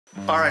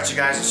Alright you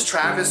guys, it's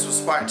Travis with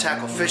Spartan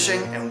Tackle Fishing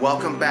and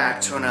welcome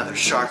back to another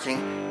sharking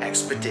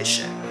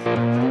expedition.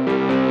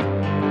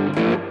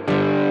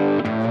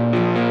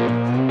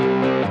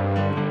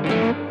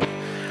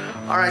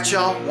 Alright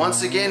y'all,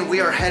 once again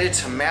we are headed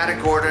to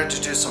Matagorda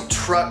to do some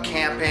truck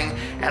camping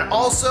and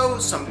also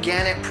some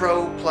Gannet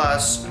Pro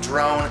Plus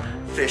drone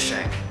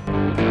fishing.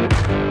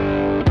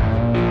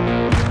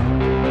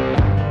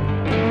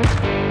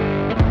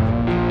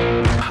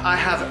 I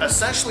have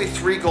essentially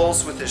 3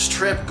 goals with this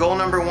trip. Goal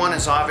number 1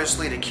 is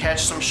obviously to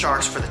catch some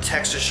sharks for the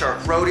Texas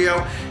Shark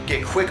Rodeo,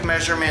 get quick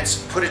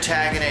measurements, put a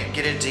tag in it,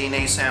 get a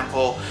DNA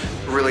sample,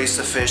 release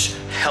the fish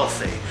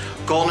healthy.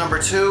 Goal number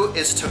 2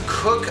 is to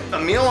cook a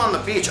meal on the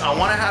beach. I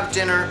want to have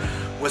dinner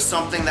with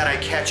something that I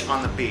catch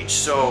on the beach.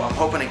 So I'm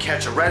hoping to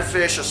catch a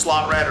redfish, a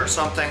slot red or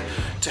something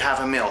to have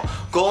a meal.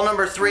 Goal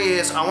number 3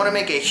 is I want to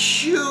make a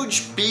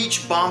huge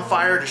beach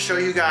bonfire to show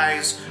you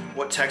guys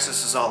what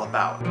Texas is all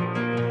about.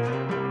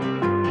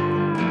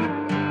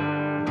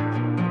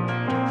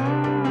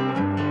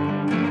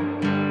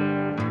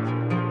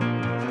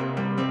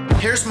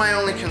 Here's my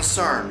only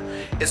concern.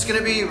 It's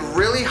gonna be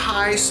really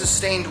high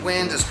sustained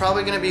wind. It's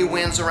probably gonna be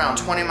winds around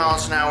 20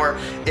 miles an hour,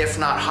 if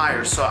not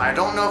higher. So I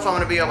don't know if I'm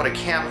gonna be able to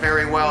camp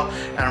very well,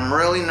 and I'm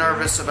really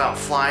nervous about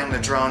flying the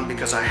drone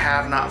because I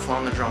have not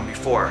flown the drone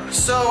before.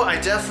 So I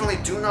definitely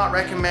do not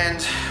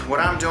recommend what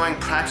I'm doing,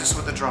 practice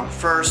with the drone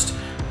first.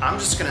 I'm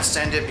just gonna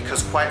send it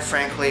because quite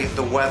frankly,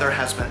 the weather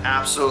has been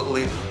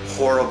absolutely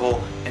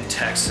horrible in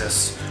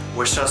Texas.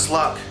 Wish us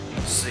luck.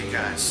 See you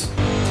guys.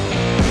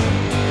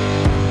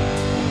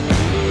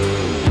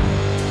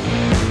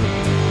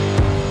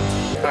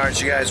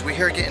 Alright you guys, we're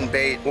here getting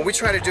bait. What we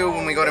try to do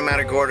when we go to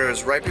Matagorda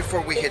is right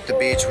before we hit the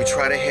beach, we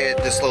try to hit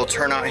this little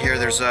turnout here.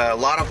 There's a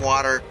lot of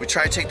water. We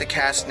try to take the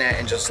cast net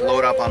and just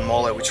load up on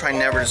mullet. We try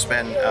never to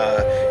spend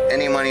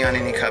any money on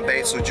any cut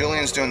bait. So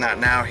Julian's doing that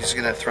now. He's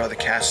gonna throw the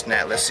cast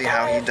net. Let's see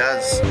how he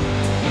does.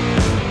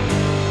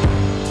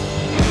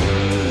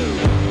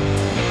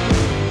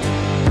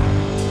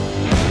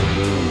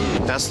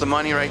 That's the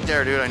money right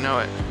there, dude. I know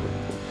it.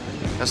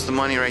 That's the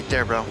money right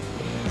there, bro.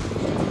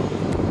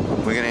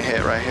 We're gonna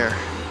hit right here.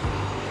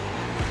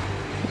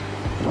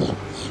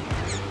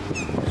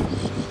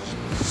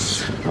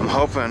 I'm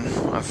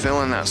hoping, I'm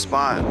feeling that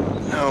spot.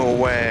 No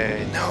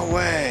way, no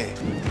way.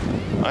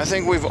 I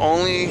think we've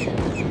only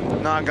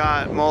not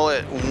got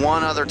mullet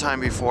one other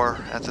time before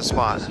at the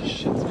spot.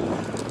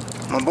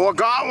 My boy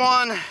got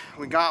one.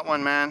 We got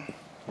one, man.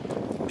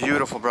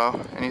 Beautiful,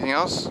 bro. Anything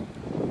else?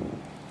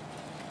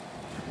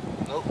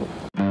 Nope.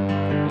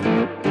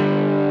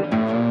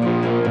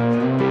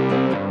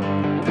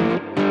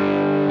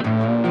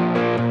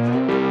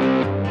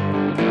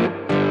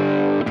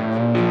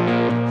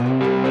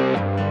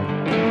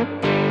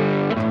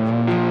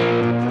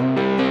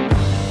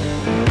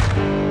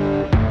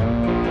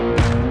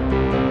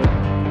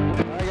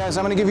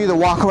 I'm going to give you the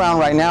walk around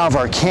right now of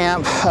our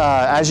camp.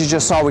 As you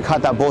just saw, we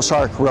caught that bull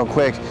shark real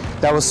quick.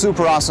 That was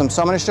super awesome.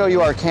 So I'm going to show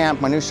you our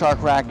camp, my new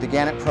shark rack, the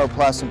Gannet Pro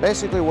Plus, and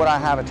basically what I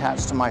have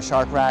attached to my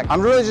shark rack.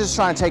 I'm really just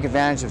trying to take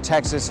advantage of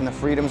Texas and the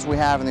freedoms we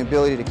have and the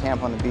ability to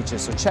camp on the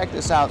beaches. So check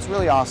this out. It's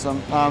really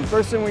awesome.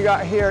 First thing we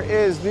got here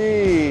is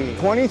the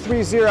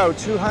 23-0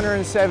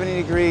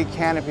 270-degree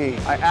canopy.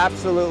 I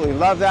absolutely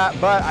love that,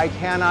 but I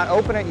cannot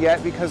open it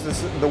yet because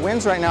the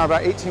winds right now are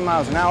about 18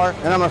 miles an hour,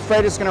 and I'm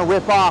afraid it's going to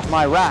rip off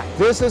my rack.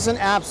 This is an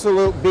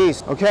absolute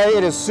beast, okay?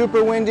 It is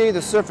super windy,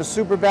 the surf is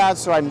super bad,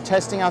 so I'm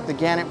testing out the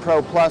Gannet Pro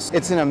Plus.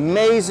 It's an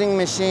amazing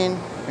machine,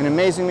 an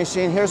amazing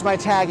machine. Here's my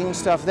tagging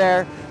stuff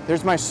there.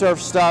 There's my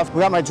surf stuff. We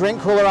got my drink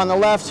cooler on the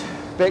left,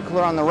 bait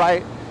cooler on the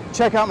right.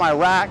 Check out my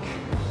rack.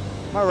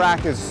 My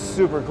rack is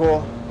super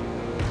cool.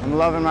 I'm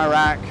loving my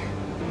rack.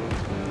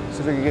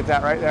 See if we can get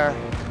that right there.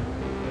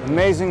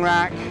 Amazing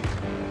rack.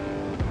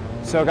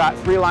 So got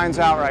 3 lines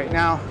out right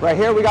now. Right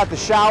here we got the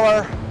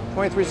shower.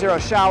 23-0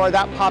 shower,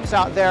 that pops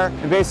out there,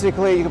 and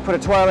basically you can put a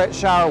toilet,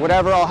 shower,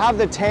 whatever. I'll have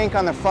the tank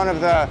on the front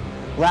of the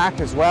rack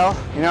as well,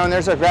 you know, and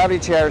there's our gravity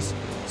chairs.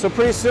 So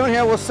pretty soon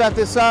here we'll set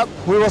this up.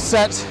 We will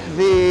set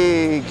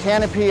the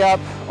canopy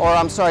up, or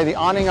I'm sorry, the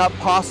awning up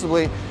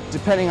possibly,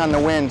 depending on the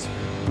wind.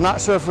 I'm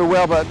not sure if we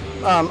will, but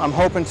I'm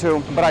hoping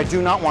to, but I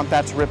do not want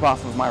that to rip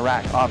off of my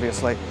rack,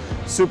 obviously.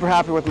 Super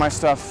happy with my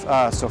stuff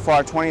so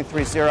far,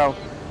 23-0,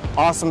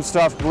 awesome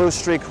stuff, blue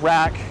streak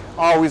rack,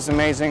 always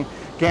amazing.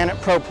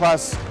 Gannet Pro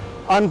Plus,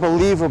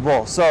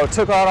 unbelievable. So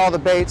took out all the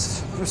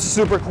baits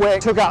super quick.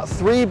 Took out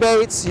 3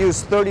 baits,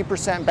 used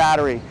 30%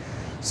 battery.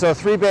 So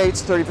 3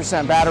 baits,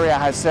 30% battery. I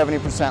had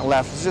 70%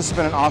 left. It's just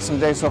been an awesome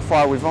day so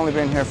far. We've only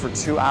been here for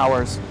 2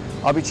 hours.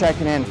 I'll be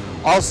checking in.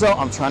 Also,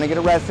 I'm trying to get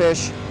a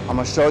redfish. I'm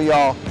gonna show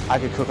y'all I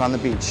could cook on the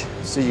beach.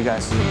 See you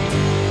guys.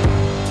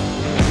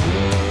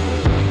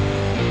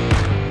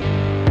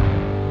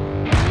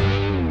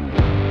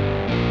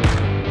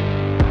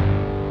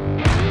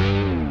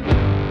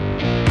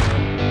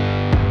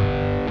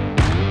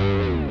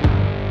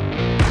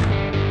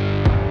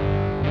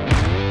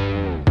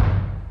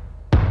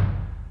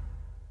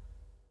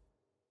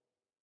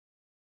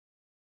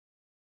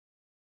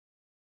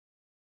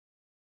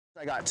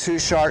 I got 2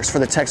 sharks for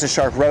the Texas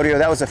Shark Rodeo.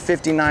 That was a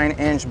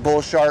 59-inch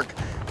bull shark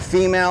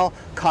female.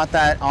 Caught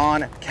that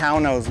on cow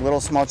nose, little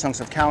small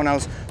chunks of cow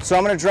nose. So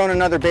I'm gonna drone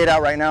another bait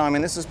out right now. I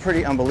mean, this is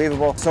pretty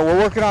unbelievable. So we're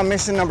working on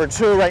mission number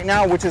 2 right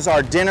now, which is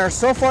our dinner.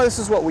 So far, this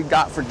is what we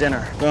got for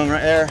dinner. Boom,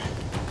 right there.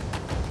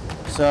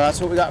 So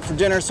that's what we got for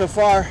dinner so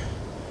far.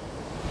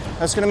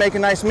 That's gonna make a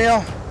nice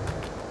meal.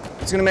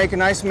 It's gonna make a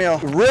nice meal.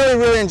 Really,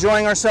 really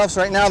enjoying ourselves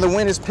right now. The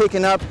wind is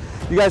picking up.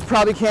 You guys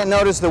probably can't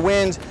notice the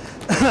wind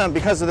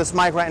because of this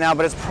mic right now,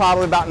 but it's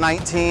probably about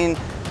 19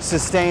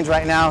 sustained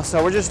right now.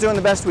 So we're just doing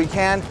the best we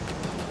can,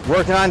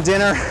 working on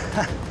dinner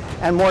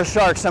and more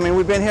sharks. I mean,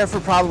 we've been here for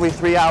probably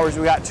 3 hours.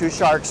 We got 2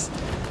 sharks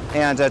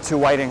and 2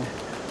 whiting.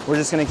 We're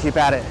just gonna keep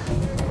at it.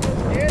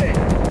 Get it.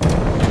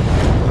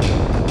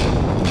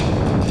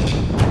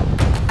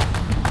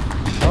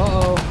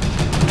 Uh-oh,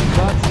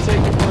 about to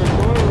take it for a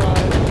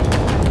joyride.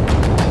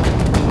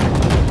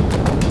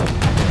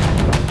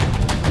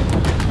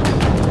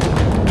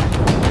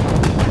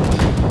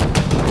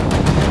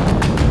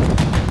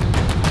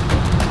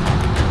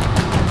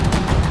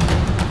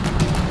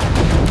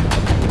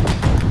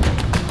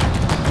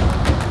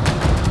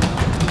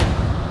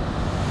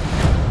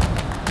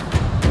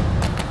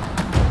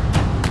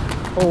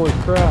 Holy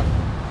crap.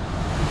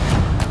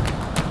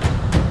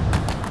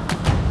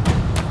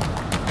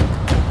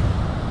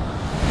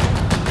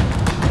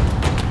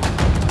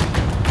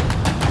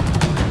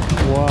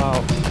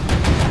 Wow.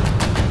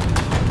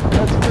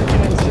 That's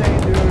freaking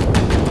insane, dude.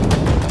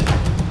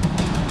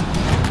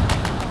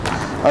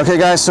 Okay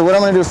guys, so what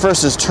I'm gonna do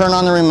first is turn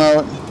on the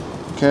remote.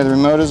 Okay, the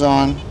remote is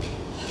on.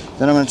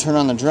 Then I'm gonna turn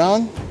on the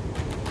drone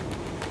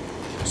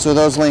so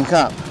those link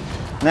up.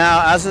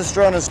 Now, as this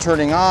drone is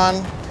turning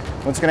on,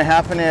 what's going to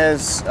happen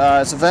is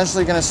it's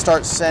eventually going to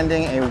start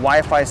sending a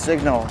Wi-Fi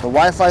signal. The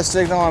Wi-Fi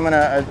signal I'm going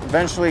to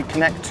eventually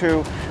connect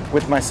to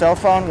with my cell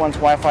phone. Once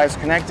Wi-Fi is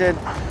connected,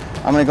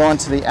 I'm going to go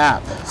into the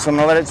app. So I'm going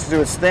to let it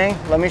do its thing.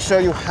 Let me show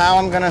you how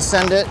I'm going to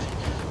send it.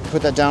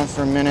 Put that down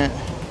for a minute.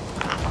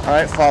 All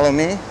right, follow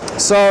me.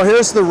 So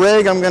here's the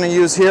rig I'm going to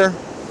use here.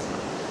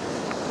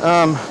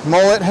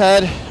 Mullet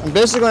head. And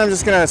basically, I'm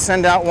just going to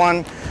send out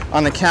one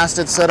on the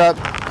casted setup.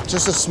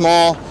 Just a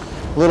small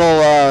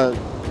little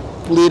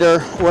leader.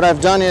 What I've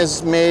done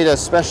is made a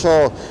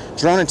special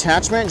drone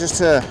attachment just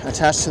to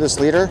attach to this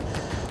leader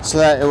so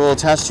that it will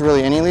attach to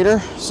really any leader.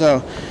 So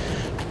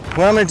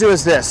what I'm going to do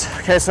is this.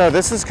 Okay, so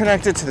this is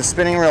connected to the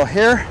spinning reel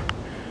here.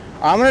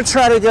 I'm going to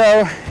try to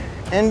go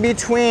in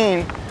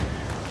between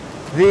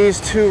these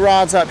 2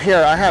 rods up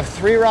here. I have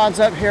 3 rods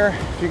up here,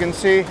 if you can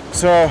see.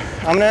 So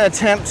I'm going to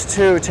attempt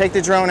to take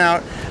the drone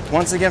out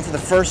once again for the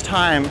first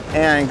time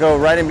and go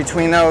right in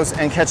between those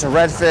and catch a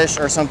redfish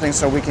or something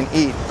so we can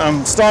eat.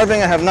 I'm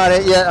starving, I have not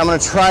ate yet. I'm gonna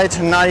try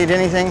to not eat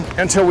anything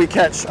until we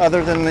catch,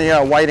 other than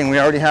the whiting. We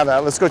already have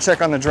that. Let's go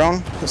check on the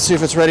drone. Let's see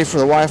if it's ready for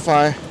the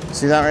Wi-Fi.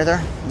 See that right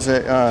there? Is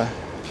it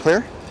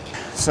clear?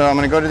 So I'm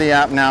gonna go to the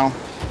app now.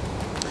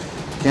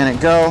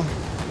 Gannet go.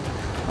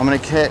 I'm gonna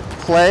hit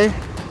play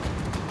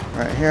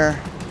right here.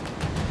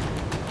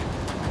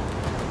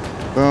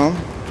 Boom.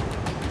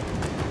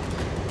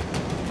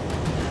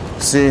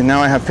 See, now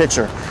I have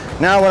picture.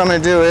 Now what I'm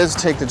going to do is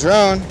take the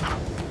drone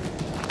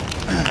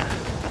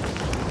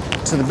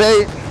to the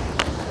bait.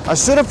 I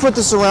should have put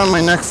this around my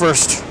neck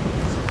first.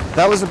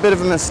 That was a bit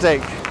of a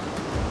mistake.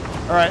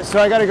 All right, so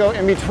I got to go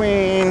in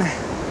between.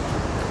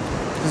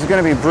 This is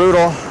going to be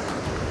brutal.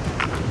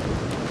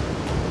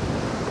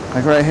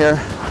 Like right here.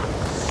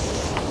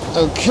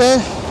 Okay,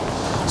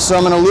 so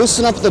I'm going to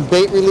loosen up the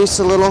bait release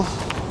a little,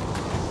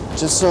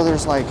 just so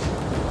there's like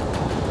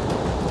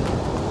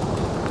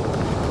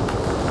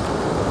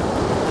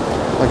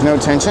no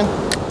tension.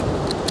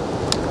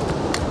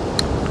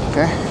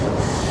 Okay,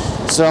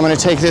 so I'm going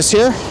to take this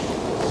here,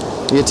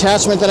 the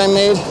attachment that I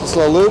made, this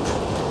little loop,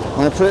 I'm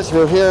going to put it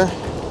through here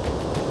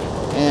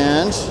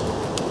and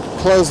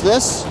close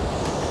this.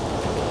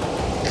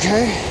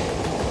 Okay,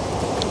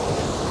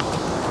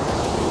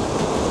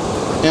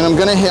 and I'm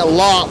going to hit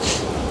lock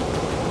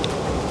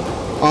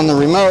on the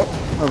remote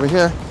over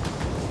here.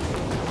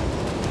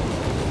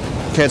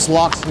 Okay, it's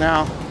locked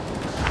now.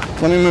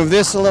 Let me move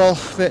this a little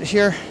bit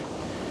here.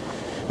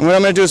 And what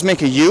I'm going to do is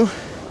make a U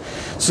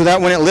so that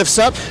when it lifts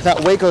up,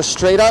 that weight goes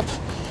straight up,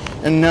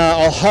 and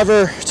I'll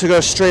hover to go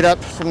straight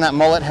up from that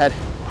mullet head.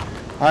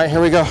 All right,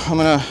 here we go. I'm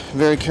going to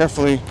very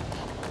carefully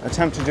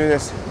attempt to do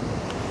this.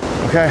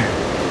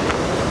 Okay.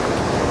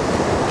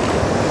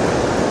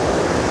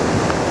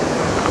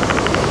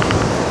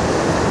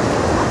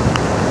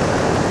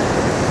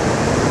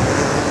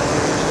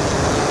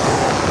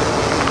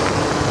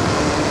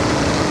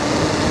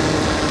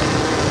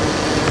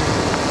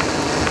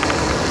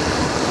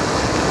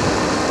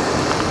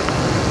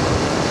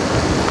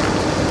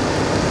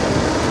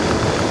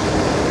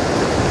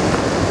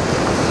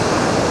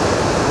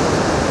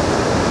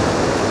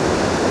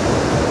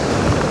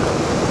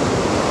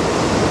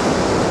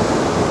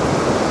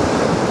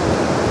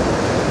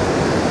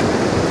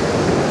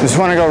 Just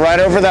want to go right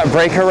over that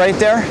breaker right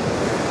there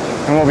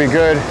and we'll be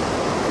good.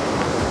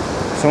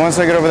 So once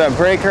I get over that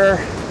breaker,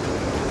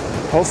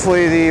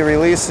 Hopefully the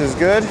release is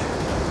good.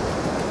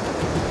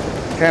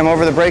 Okay, I'm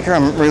over the breaker,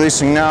 I'm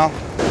releasing now.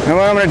 And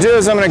what I'm gonna do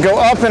is I'm gonna go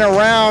up and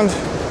around,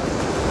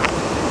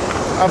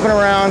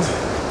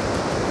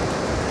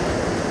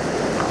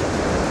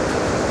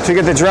 to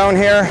get the drone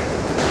here.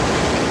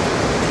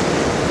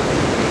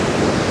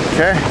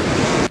 Okay,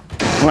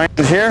 land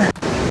here.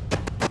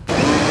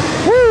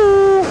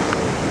 Woo!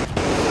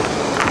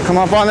 Come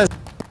up on this.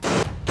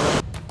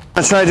 I'm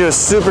gonna try to do a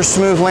super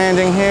smooth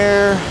landing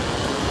here.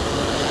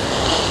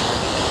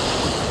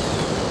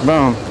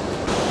 Boom.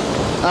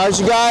 All right,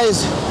 you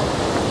guys,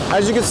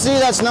 as you can see,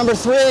 that's number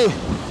 3.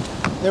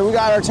 There we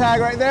got our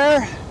tag right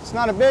there. It's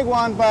not a big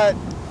one, but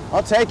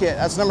I'll take it.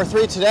 That's number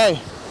 3 today.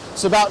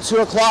 It's about 2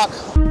 o'clock.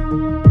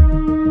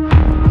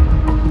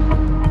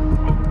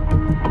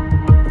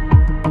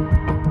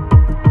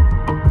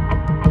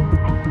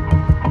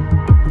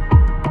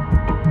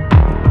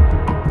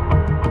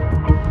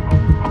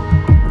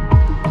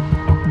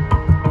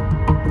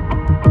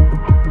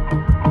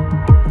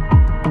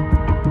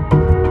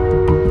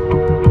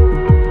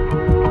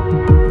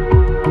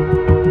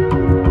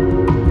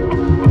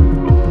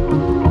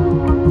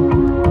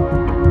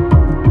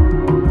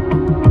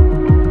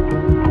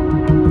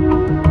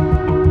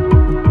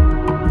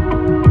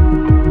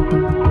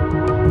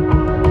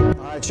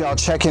 Y'all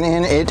checking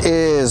in. It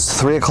is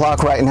 3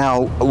 o'clock right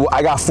now.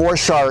 I got 4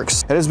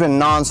 sharks. It has been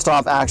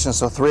non-stop action,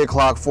 so 3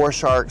 o'clock, 4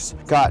 sharks.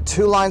 Got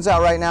 2 lines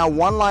out right now.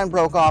 1 line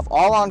broke off,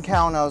 all on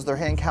cow nose. They're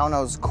hitting cow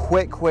nose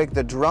quick.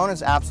 The drone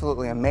is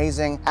absolutely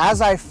amazing.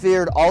 As I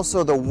feared,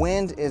 also the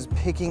wind is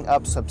picking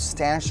up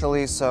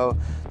substantially, so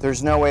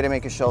there's no way to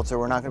make a shelter.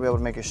 We're not gonna be able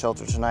to make a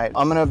shelter tonight.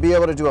 I'm gonna be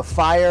able to do a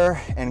fire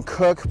and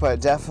cook, but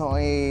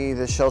definitely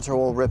the shelter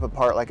will rip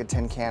apart like a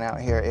tin can out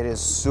here. It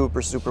is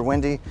super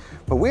windy,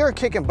 but we are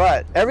kicking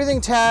butt. Everything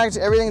tagged,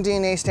 everything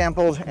DNA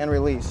sampled and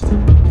released.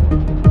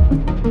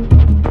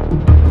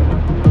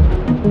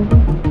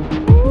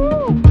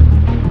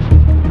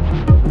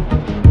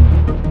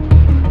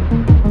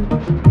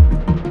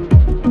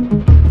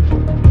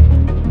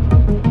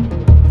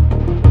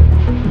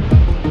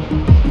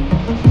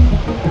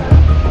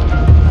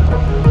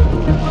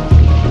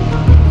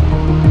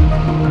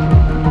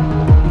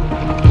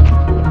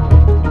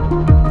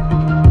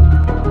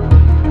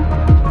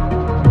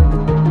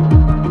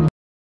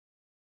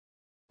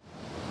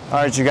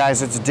 All right, you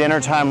guys, it's dinner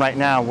time right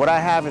now. What I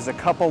have is a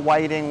couple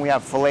whiting. We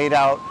have filleted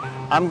out.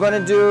 I'm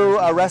gonna do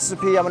a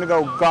recipe. I'm gonna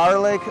go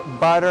garlic,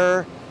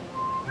 butter,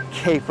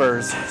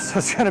 capers. So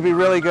it's gonna be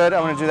really good.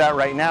 I'm gonna do that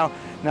right now.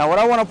 Now, what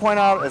I wanna point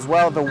out as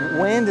well, the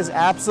wind is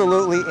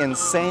absolutely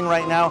insane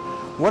right now.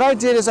 What I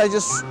did is I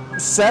just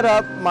set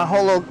up my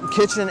whole little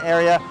kitchen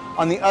area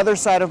on the other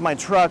side of my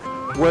truck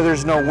where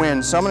there's no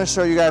wind. So I'm gonna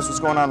show you guys what's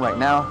going on right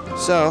now.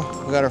 So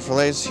we got our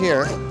fillets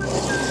here.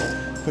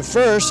 But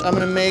first, I'm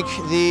gonna make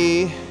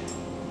the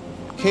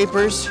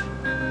capers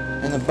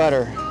and the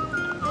butter.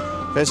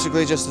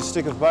 Basically just a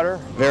stick of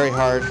butter, very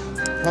hard.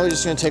 Probably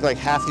just gonna take like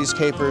half these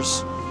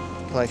capers,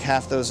 put like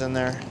half those in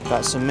there.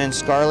 Got some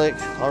minced garlic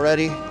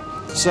already.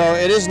 So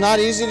it is not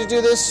easy to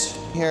do this.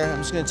 Here, I'm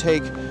just gonna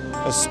take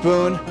a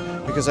spoon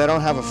because I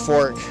don't have a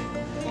fork,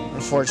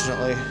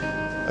 unfortunately,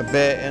 a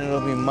bit, and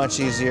it'll be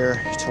much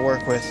easier to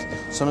work with.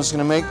 So I'm just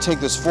gonna take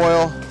this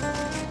foil,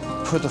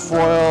 put the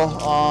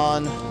foil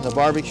on the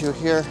barbecue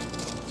here,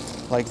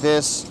 like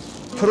this.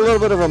 Put a little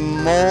bit of a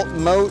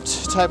moat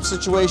type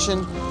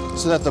situation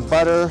so that the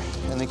butter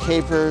and the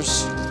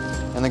capers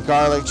and the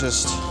garlic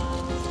just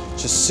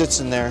sits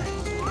in there,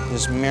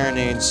 just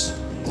marinades.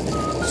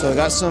 So I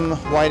got some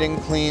whiting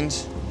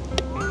cleaned,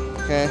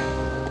 okay.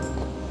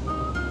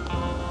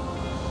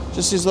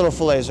 Just these little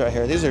fillets right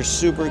here. These are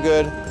super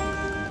good.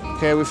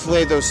 Okay, we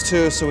filleted those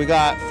 2, so we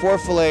got 4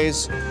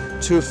 fillets,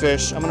 2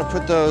 fish. I'm gonna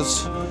put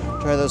those,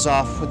 dry those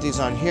off, put these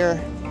on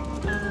here,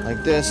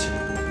 like this.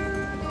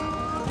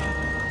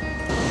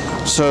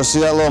 So see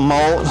that little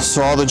mold?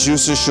 So all the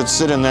juices should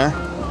sit in there.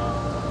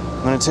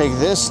 I'm gonna take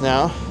this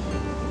now.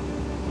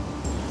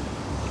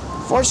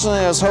 Fortunately,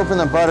 I was hoping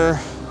the butter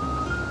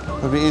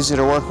would be easy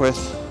to work with.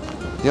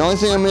 The only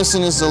thing I'm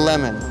missing is the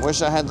lemon.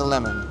 Wish I had the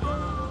lemon.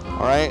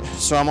 All right,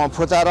 so I'm gonna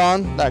put that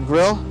on that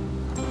grill.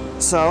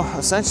 So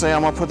essentially,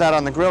 I'm gonna put that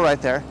on the grill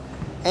right there.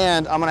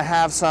 And I'm gonna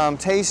have some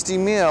tasty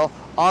meal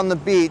on the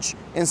beach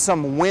in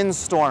some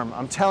windstorm.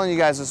 I'm telling you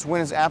guys, this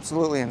wind is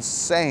absolutely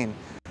insane.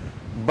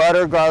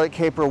 Butter, garlic,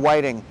 caper,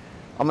 whiting.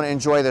 I'm gonna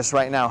enjoy this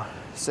right now.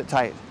 Sit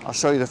tight. I'll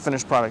show you the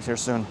finished product here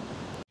soon.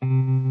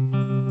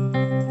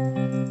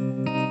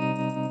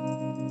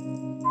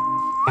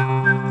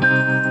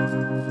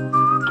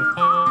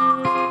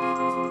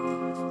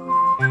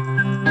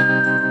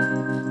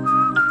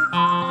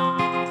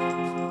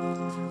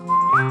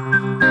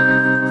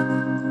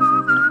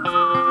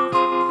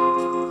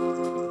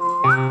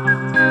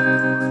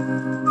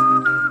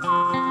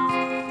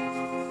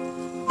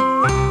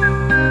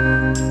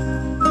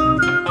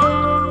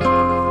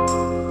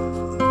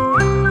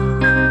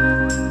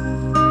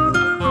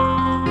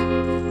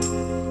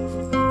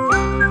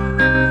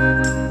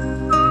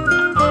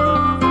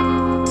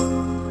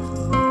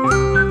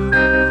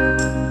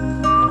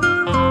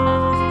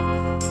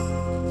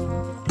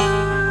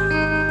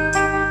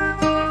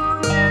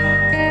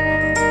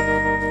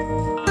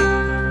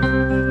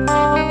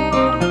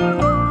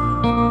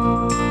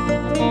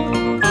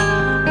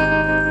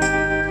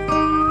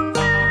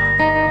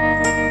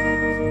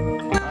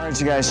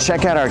 guys,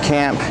 check out our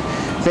camp.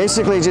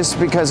 Basically, just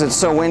because it's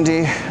so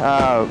windy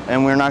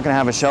and we're not gonna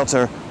have a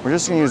shelter, we're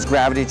just gonna use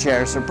gravity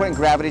chairs. So we're putting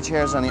gravity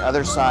chairs on the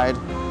other side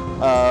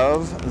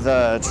of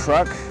the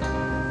truck,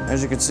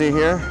 as you can see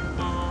here.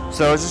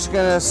 So we're just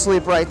gonna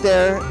sleep right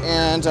there,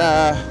 and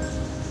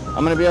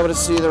I'm gonna be able to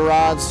see the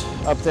rods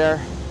up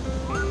there.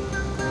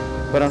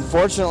 But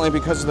unfortunately,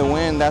 because of the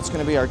wind, that's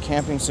gonna be our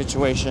camping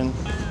situation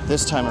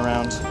this time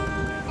around.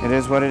 It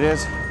is what it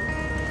is.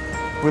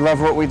 We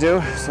love what we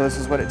do, so this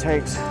is what it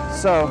takes.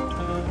 So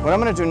what I'm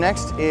gonna do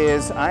next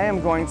is I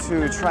am going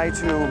to try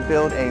to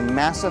build a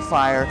massive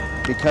fire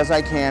because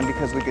I can,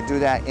 because we could do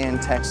that in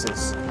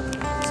Texas.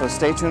 So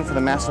stay tuned for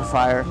the massive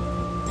fire.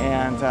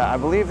 And I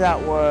believe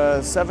that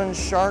was 7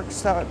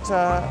 sharks that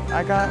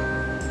I got.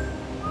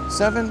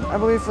 7, I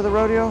believe, for the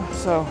rodeo.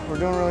 So we're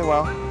doing really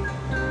well.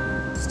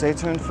 Stay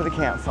tuned for the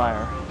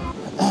campfire.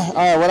 All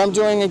right, what I'm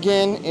doing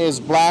again is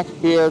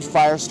Blackbeard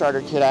fire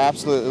starter kit. I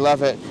absolutely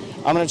love it.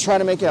 I'm gonna try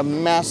to make it a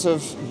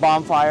massive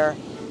bonfire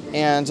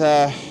and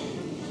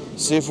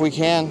see if we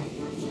can.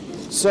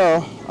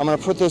 So I'm gonna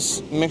put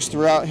this mix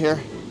throughout here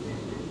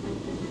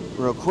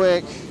real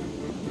quick.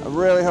 I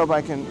really hope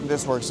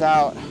this works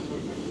out.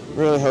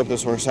 Really hope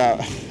this works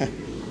out.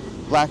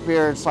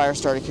 Blackbeard fire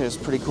starter kit is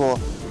pretty cool,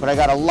 but I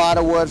got a lot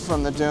of wood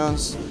from the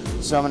dunes,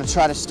 so I'm gonna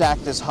try to stack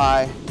this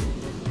high,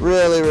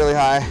 really, really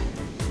high.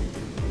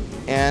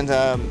 And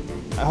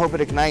I hope it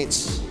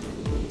ignites.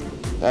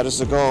 That is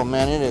the goal,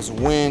 man. It is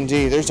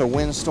windy. There's a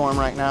windstorm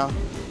right now.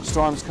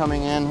 Storm's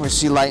coming in. We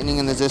see lightning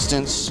in the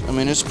distance. I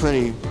mean, it's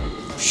pretty,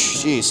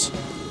 jeez.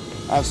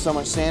 I have so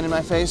much sand in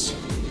my face.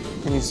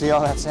 Can you see all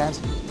that sand?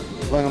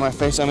 Look at my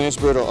face. I mean, it's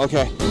brutal.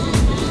 Okay.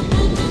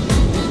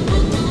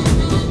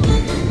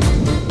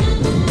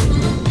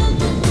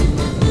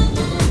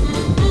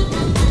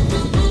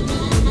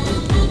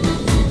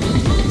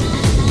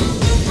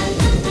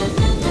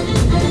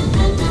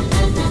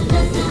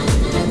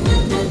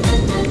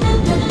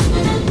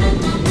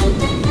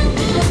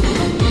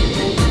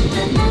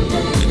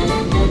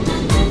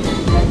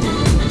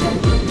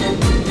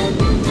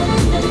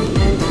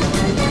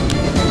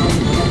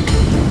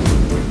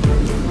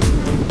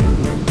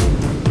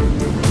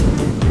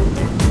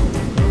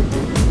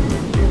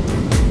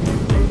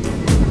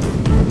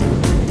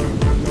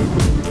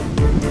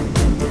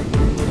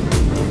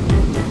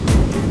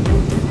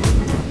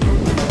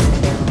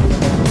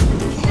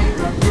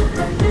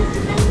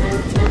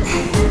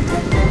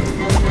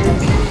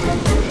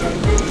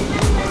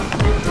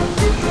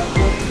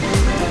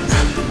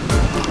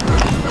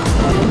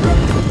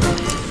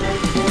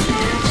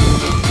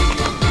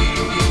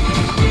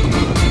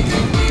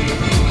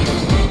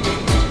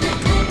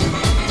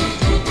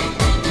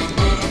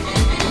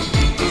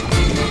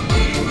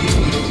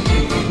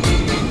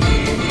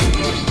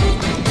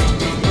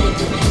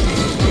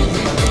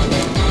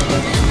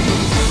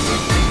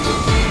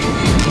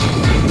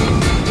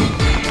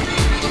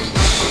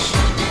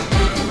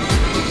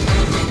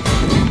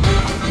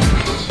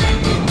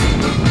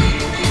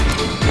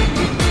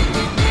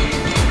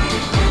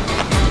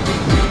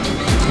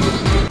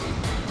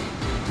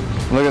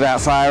 Look at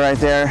that fire right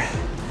there.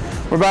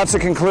 We're about to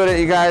conclude it,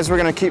 you guys. We're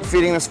gonna keep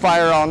feeding this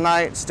fire all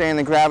night, stay in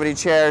the gravity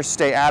chair,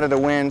 stay out of the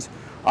wind.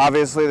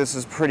 Obviously, this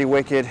is pretty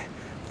wicked,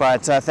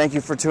 but thank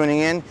you for tuning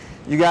in,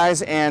 you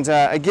guys. And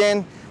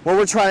again, what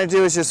we're trying to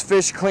do is just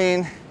fish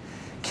clean,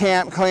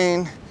 camp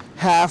clean,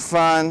 have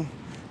fun,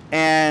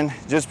 and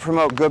just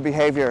promote good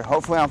behavior.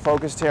 Hopefully I'm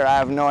focused here. I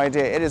have no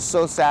idea. It is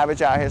so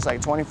savage out here. It's like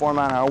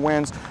 24-mile-an-hour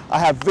winds. I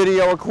have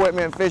video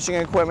equipment, fishing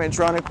equipment,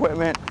 drone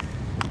equipment.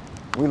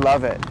 We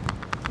love it.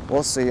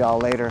 We'll see y'all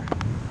later.